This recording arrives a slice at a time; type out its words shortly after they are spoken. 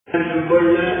and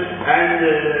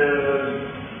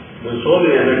so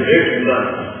many other great Vidas.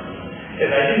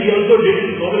 And I think he also did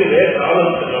so many rare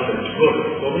travels and not good.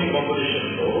 So many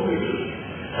compositions. So many good.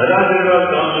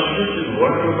 Hadasira's compositions is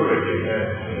wonderful.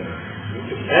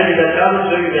 And that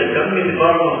also is come in the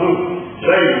form of book.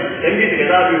 Right? Sangit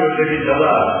Kadavi was getting Sabha,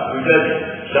 which was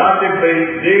started by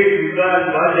great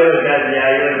Vidas Vajavacharya,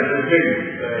 even the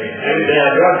President. And they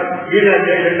have brought Veena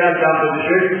Chaitanya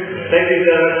composition, Sangit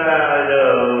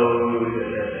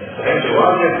and so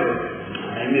on.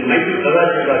 And the Michael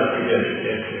Sadashiva's teachers.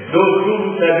 Those two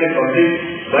books have been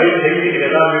published by Sangit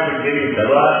Kadavi getting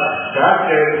Sabha,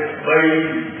 started by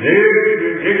greatest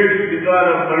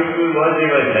Vidas of Michael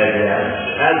Vajavacharya,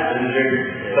 as president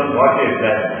some 40 years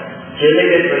back.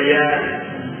 Chelagat Paya,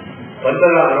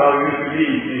 Pandara Rao used to be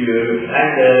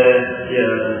and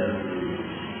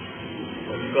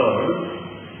what do you call it?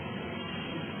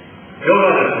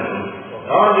 Ramarathnam.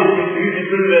 All these three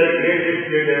people were great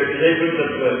disciples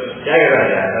of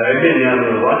Jagaraja,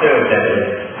 whatever that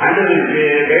is. Under the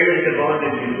guidance of all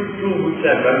these people, two books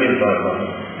have come in power.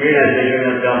 Veena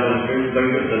Chaitanya compositions,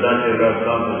 Pankaj Sadashiva's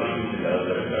compositions.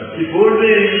 If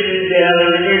only they have a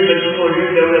limit to support it,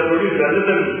 they would have produced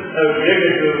another great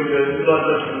because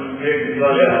of great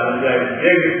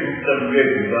books of great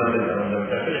because.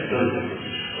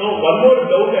 So one more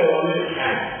doubt I always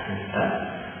had.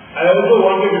 I also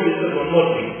wanted to discuss one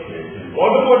more thing.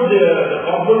 What about the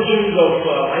compositions of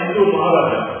Mysore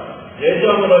Maharaja?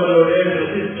 Jayachamaraja and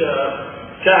resist.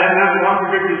 I am not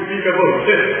competent to speak about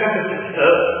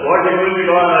what it will be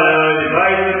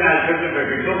divided and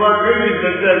specific. So far, really,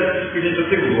 it is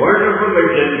something wonderful,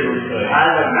 I tell you.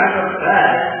 As a matter of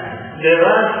fact, there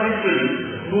are people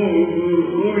who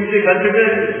will consider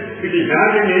it is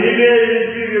not in any way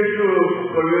inferior to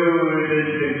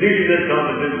teach this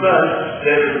competence, but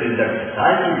there is that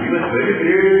time to give us very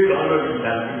great honor to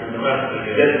Sanctum.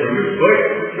 Yes, produced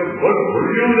quite a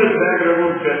voluminous matter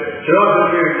about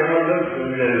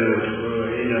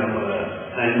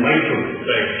and Mysore.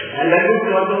 Right. And that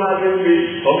book also has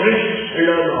been published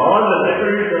and all the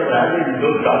libraries are having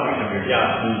those copies of it.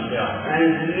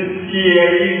 And he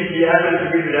happens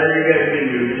to be driving in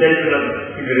the center of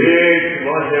great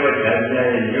whatever China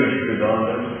and music and all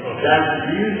that. That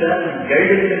these are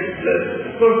guidance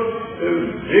of course,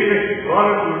 greatest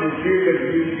scholars in the field that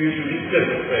we used to discuss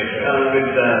with scholars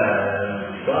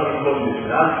about this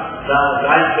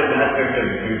Sanctum aspect of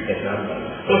the field.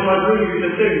 So for doing it, the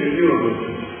same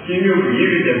he knew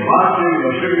believe in the master in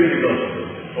Mysore gospel.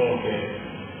 Okay.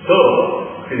 So,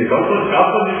 in the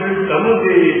composition, some of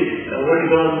the what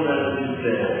is on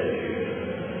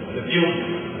the view,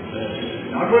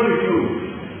 not only view,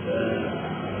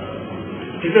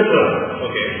 Seetha.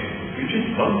 Okay. Which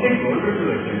is something wonderful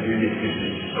actually in this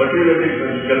case. Particularly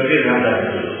when Kalki Nanda.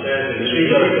 She is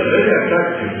very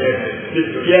attractive.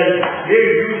 Yes, great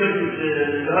use of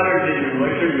this knowledge in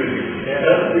Mysore music.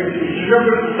 It is not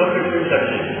to some extent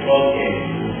touching. Okay.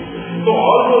 So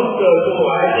almost,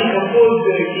 I think composed,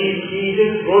 he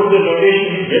just wrote the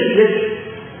notation.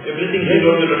 Everything he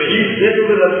wrote the notation. He is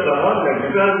capable of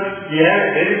because he had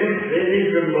very good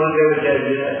training from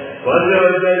Mandira.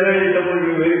 Mandira is supposed to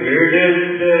be very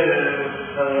greatest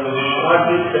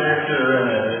artist and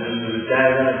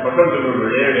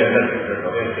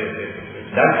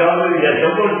that time he has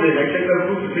supposed to be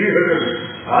electrical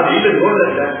 300 or even more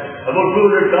than that. About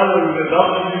 200 dollars the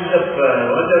compositions of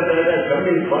Mandira has come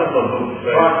in part of book,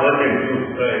 part 1 and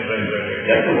 2.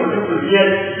 That's wonderful. He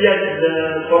has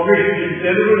published in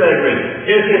Telugu language.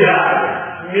 Yes, he has.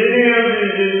 Many of the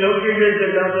South Indian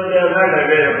examples they are not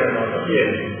aware of it.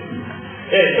 Yes.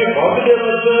 In fact,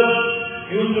 Mandira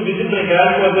used to visit my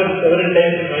grandmother several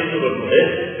times in Mysore.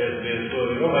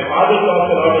 So, my father talks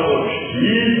a lot about it.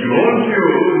 He known you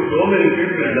so many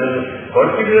people,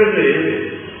 particularly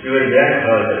your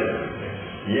grandfather.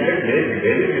 He had very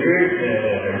great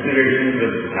admiration.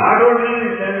 Not only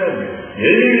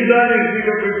any Vidan you speak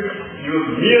of it, you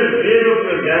hear name of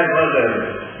your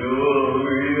grandfather.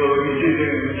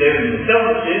 There is some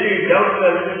any doubt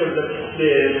that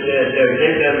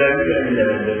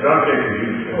the prophet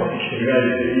he has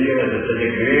such a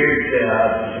great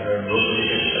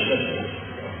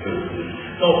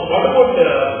Now, what about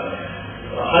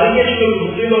Harikeshwar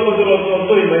Muslim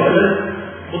also in Mysore?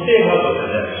 Muslim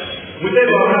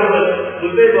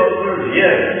also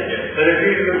here.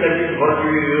 Currently, he was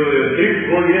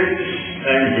 3-4 years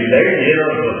and he died here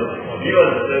also. He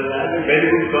was having very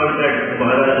good contact with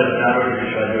Maharaja Narod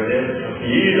Vishwajode.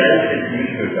 He liked his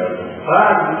music also.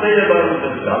 Musaya Babu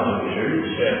was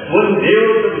one day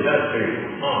also with that spirit.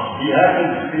 He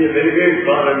happens to be a very great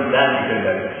scholar and dance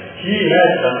conductor. He has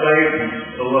supplied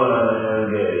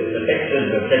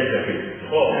text of it.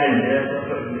 And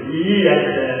he has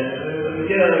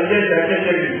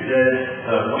attended his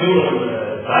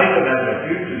Saitha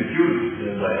refused to refuse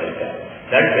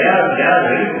that they are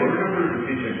very wonderful to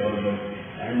teach it also.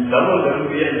 And some of them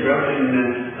we have brought in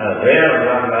rare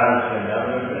ragas and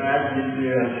others as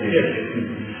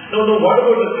No, what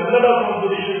about the Kannada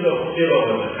compositions of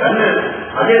Seetha?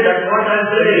 Again, that's what I am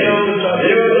saying.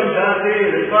 They were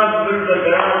responsible for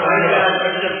the Kannada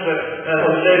aspect of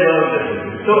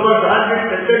so for Sanskrit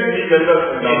content, we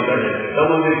developed some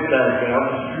of these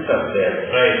split up there.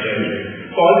 Right.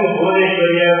 So all this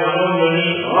Bhuvneshwarya,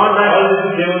 Manamani, all this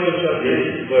is Devatasha.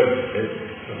 Yes, good.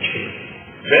 Okay.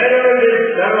 Wherever there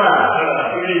is Dharma,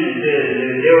 Devatasha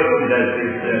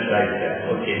is like that.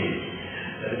 Okay.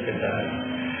 That is fantastic.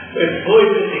 So it's so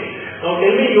interesting. Now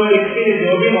tell me your experience.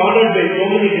 You have been honored by so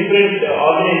many different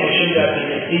organizations that you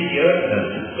can see here.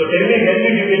 So tell me, when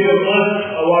did you get your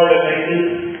first award or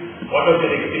title? What was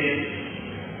your experience?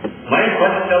 My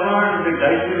first award, the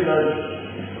title was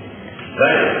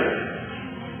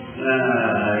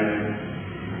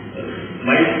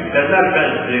my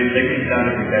Karnataka taking some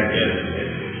of the title.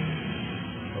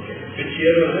 Okay. Which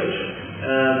year was it?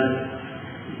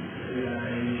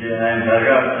 And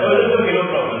Bhargav. Oh, this was no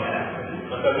problem.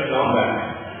 Must have been long back.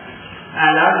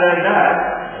 And after that,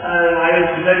 I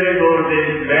was decided over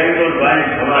the Bangalore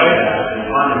Vine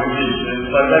on which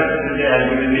for that they had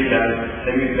given me the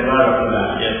second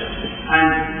Ramarathnam. Yes.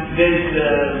 And this,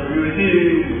 you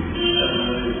see,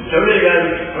 several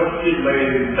guys trusted by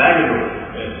Bangalore.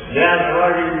 Yes. They are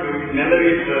providing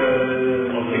memories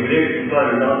of the great people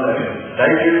and all that.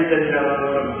 Titles and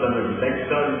text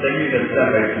on technical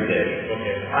stuff right there.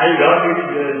 Okay. I got it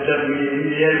some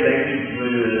Indian language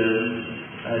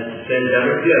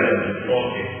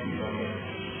Okay.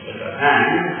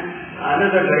 And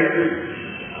another title,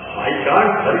 I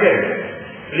can't forget,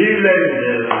 Cleveland,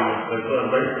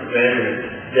 where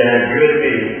they had given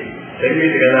me, send me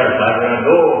together,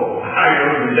 no, I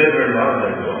don't remember all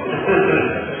that.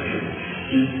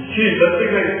 See,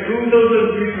 something like 2,000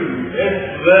 people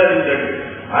were in that.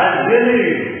 I am really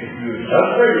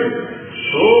surprised.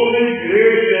 So many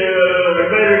great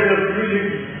requirements of music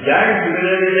gathered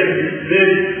together and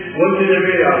displayed once in a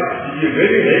way. It is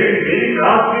very heavy, very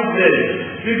nasty place.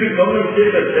 People come and say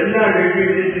that Chennai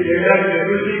is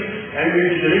everything, and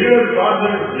its regular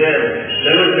performance there.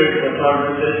 Celebrate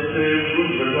performances,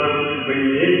 good performances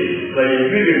by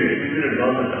every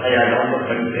government. I had almost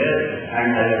come there and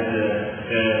I had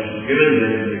given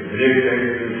the great time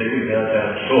to take it as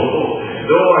so.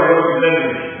 Though I have done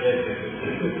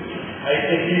I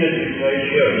can see that it's very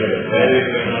sure where we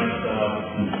were not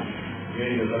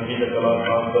doing the Sangeeta Kala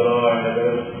Prasara and that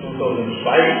was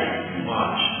 2005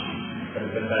 March. That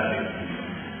is fantastic.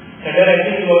 And then I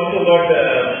think you also got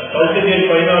Cultural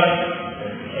Fine Arts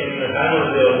in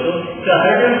Hanover also. So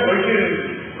I have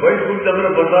quite good number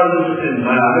of performances in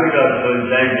America, so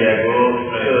in San Diego,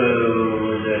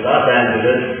 Los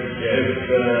Angeles,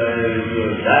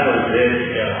 San Jose,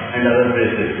 and other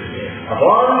places. Of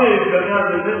all the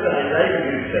performances, I like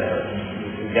this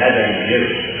gathering here.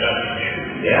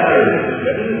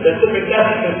 That's a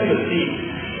fantastic thing to see.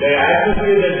 The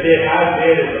atmosphere that they have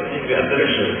there is something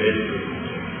very special.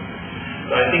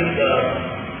 So I think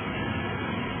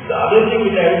the other thing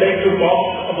which I would like to talk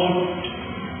about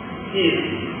is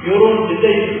your own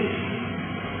disciples.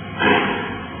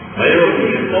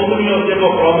 So many of them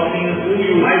are promising who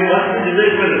you might not be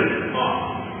disciples.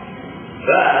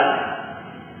 But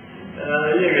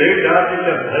a great artist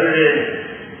of her day,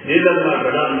 Neelamma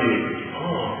Kadambi.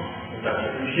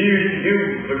 She used to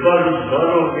give performance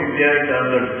all over India and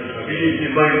others.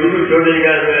 If my Guru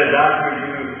Chodega had asked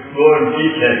me to go and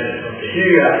teach her, she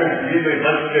happened to be my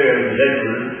first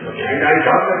disciple. And I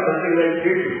taught her something like 3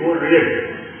 to 4 years.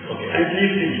 And she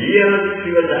used to hear, she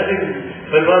was having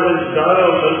performance all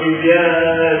over India,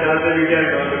 Northern India,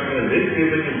 and all that. She was very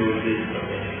able to do this.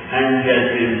 And she has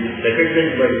been seconded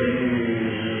by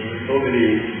so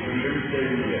many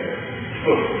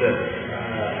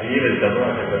even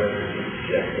Ramarathnam.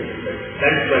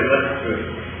 That's my first.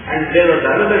 And there was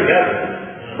another girl,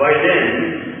 by then,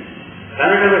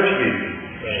 Kannada Lakshmi.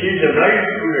 She is a bright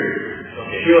student.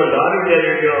 She was already a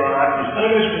radio artist.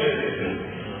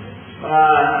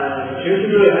 She was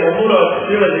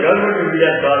a government of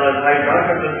India scholar. I taught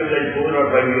her something like 4 or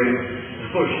 5 years. Of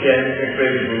course, she has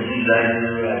expressed design,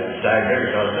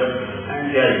 standard also,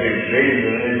 and she has been trained,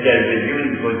 she has been given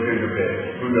the position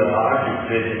to the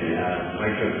artist place in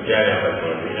Mysore.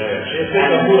 She is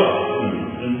many of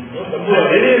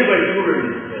my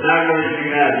students, Nagam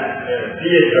Srinath,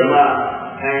 P.S. Rama,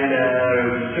 and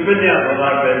Subhanya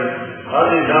Prabhakar, all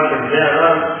these doctors, they are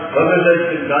all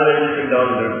professors in colleges and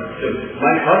all that. So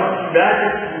my first batch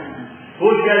of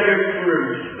postgraduate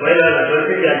students, while I was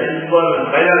working at Mysore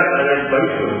and while I was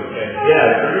Mysore, they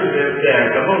are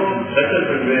come out success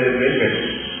and very well.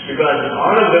 Because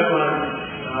all of them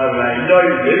are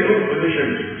enjoying very good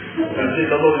positions. See,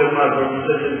 some of them are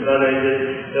professors in colleges,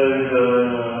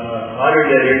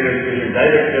 already education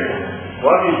director.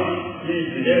 What is he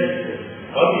is there?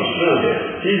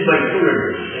 He is my student.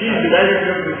 He is the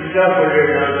director of the Krishnappa.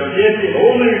 He has so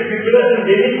many people and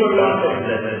waiting for long time.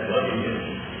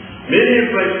 Many of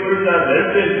my students are well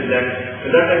placed in that. To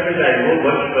that extent, I know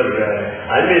much for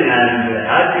I am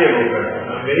happy about it.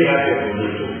 I am very happy about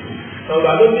it too. Now the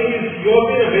other thing is, you have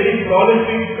been a very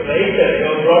prolific writer.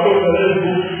 You have brought out several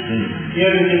books.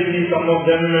 Here you can see some of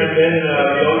them, and then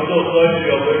we also heard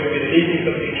you are going to be releasing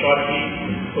something shortly.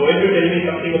 So why don't you tell me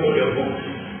something about your books?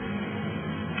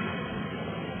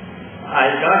 I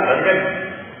can't forget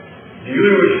the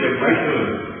University of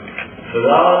Mysore. So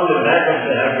all the backups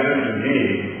I have given to me,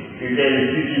 it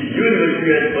is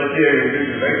University has pursued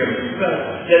to write a book.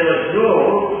 There was no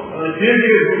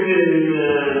theoretical book in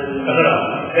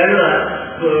Canada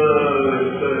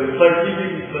for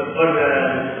teaching for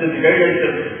the guidance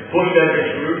of postgraduate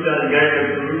students and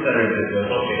graduate students.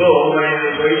 So my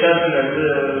vice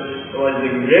chancellor was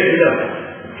great enough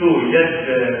to just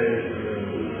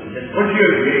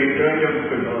pursue me in terms of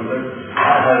that.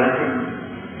 I have written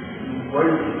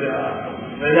one.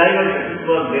 When I was at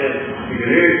Mysore, there the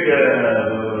great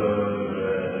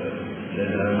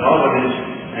novelist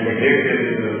and a great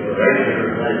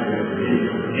writer like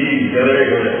he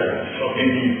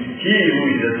who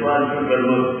is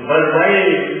responsible for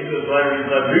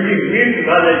bringing me to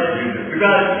college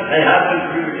because I happen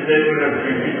to be disabled and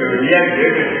we have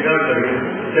great regard for him.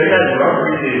 That has brought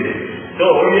me to so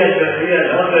we have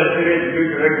also experienced to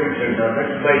write books and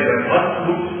that's why the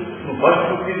first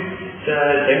book is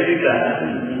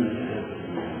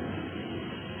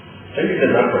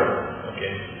Sanctum Rama.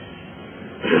 Okay.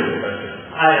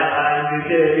 I will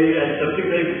say something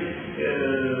like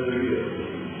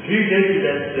 3 days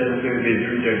that will be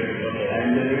printed. Okay.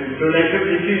 And so like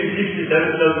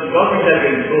 67,000 copies have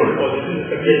been sold. Oh, this is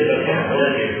the case.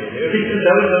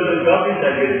 67,000 copies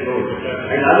have been sold.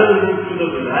 And other books to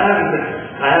the I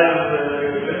have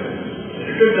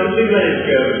written something like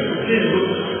 15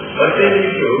 books pertaining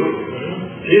to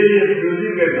theory of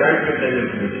music and practical type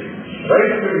of music. Right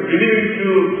from beginning to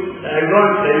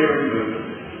advanced type of music.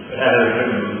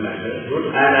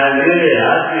 And I am really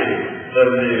happy for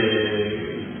the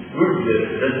good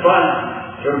response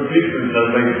from people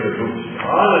surviving the books.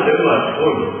 All of them are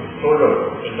sold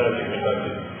out. Fantastic.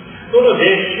 No,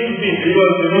 they should be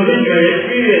because my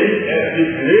experience is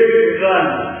great because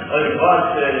our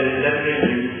past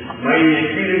definitely. My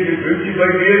experience is 55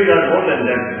 years or more than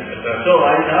that. So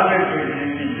I started to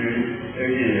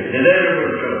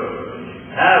desirable to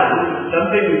have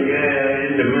something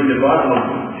in the bottom of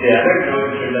the other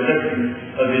notes and other things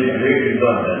of this great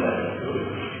result.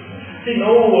 See,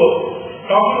 now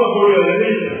talking about your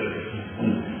relation,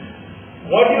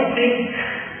 what do you think,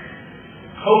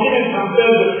 how can you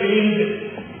compare the field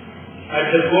at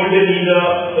the golden era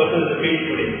versus the field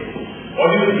today?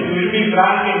 What do you think? Will be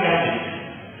frank and candid?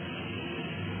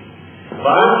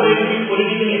 What will be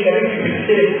politically correct if it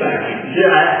stays frank? See,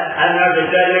 I am not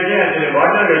exaggerating actually. What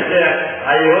I say,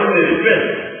 I only request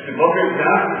the public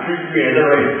not to treat me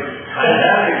otherwise. I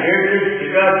have a great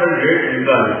regard for great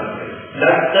regard.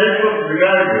 That type of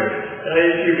regard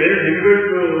is very difficult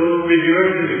to be given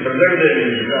to the present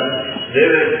day because they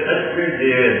were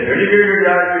dedicated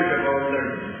artists about that.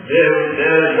 They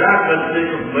were not for the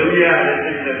sake of money and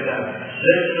things like that.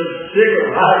 Let's just take a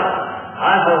heart.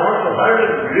 I have also heard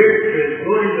of great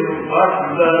stories about past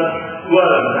people who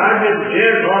are not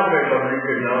there not by public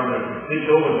endowment, it's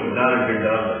over to direct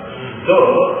endowment. So,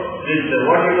 this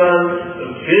what you call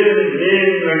fame,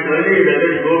 name and money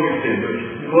doesn't go with it.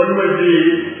 One must be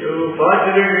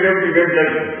fortunate enough to get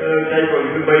that type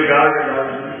of by God and all.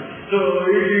 So,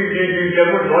 it is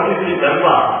about what is the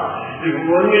dharma. If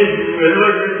one is well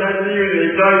that you will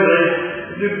enjoy life,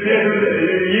 the people,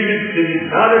 even the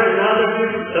knowledge and all that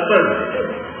people suffer.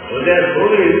 So they are so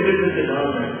many instances in all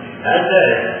that. As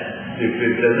if the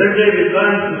present day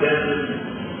response to them,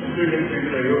 including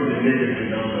people are not related to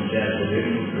now and they are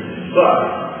very good. But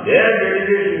they are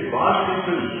dedicated past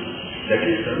people. That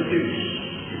is something.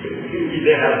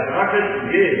 They have started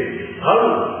today. How?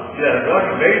 They are not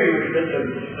guided with them.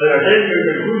 They are attainment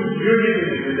of good beauty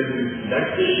with them.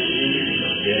 That's it.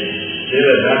 They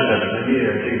were not the money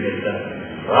and things like that.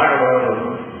 What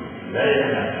about I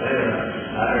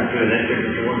don't feel like it.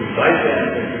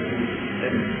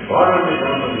 and follow the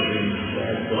Rama things.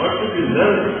 That's not to be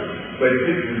learned by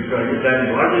six to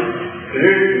understand what is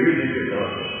great music is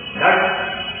also. That's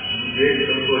great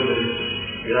composers,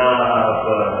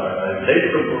 great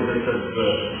composers of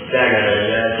Jagara,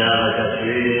 Java,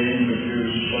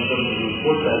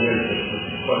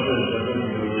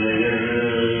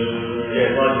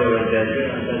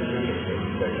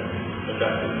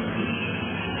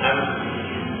 I'm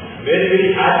very, very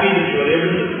happy that you were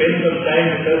able to spend some time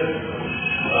with us,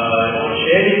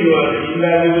 sharing your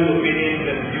invaluable opinions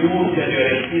and views and your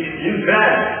experience. In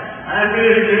fact, I am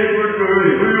very grateful to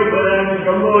you for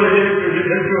come over here to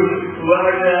listen to what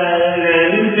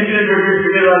an insignificant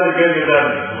figure on the Bidaram.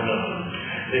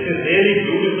 This is really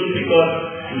beautiful because,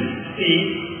 see,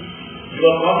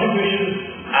 your contributions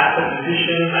as a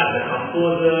musician, as a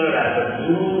composer, as a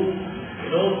guru,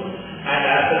 and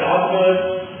as an author,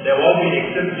 they have all been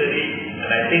exemplary, and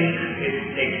I think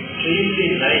it's extremely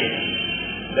nice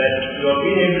that you have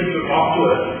been able to talk to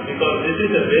us, because this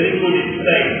is a very good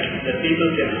insight that people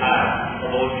can have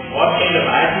about what kind of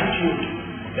attitude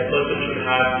a person should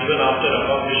have even after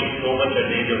accomplishing so much at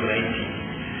the age of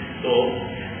 90. So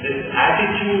this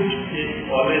attitude is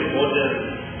always more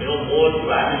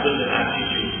valuable than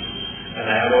aptitude. And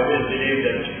I have always believed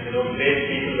that great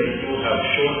people like you have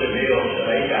shown the way of the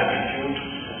right attitude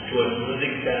towards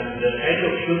music and the kind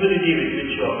of humility with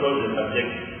which you approach the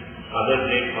subject, other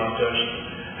great masters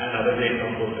and other great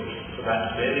composers. So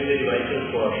that's very, very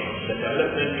vital for the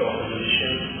development of a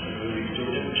musician and music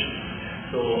student.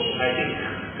 So I think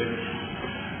with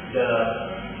the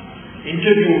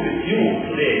interview with you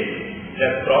today, they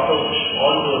have brought out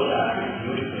all those aspects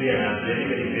beautifully, and I'm very,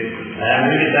 very grateful. I am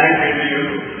very thankful to you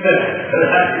for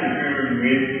that interview with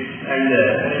me, and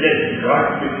just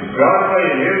brought my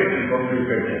name to the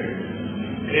computer.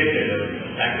 Great pleasure.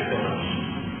 Thank you so much.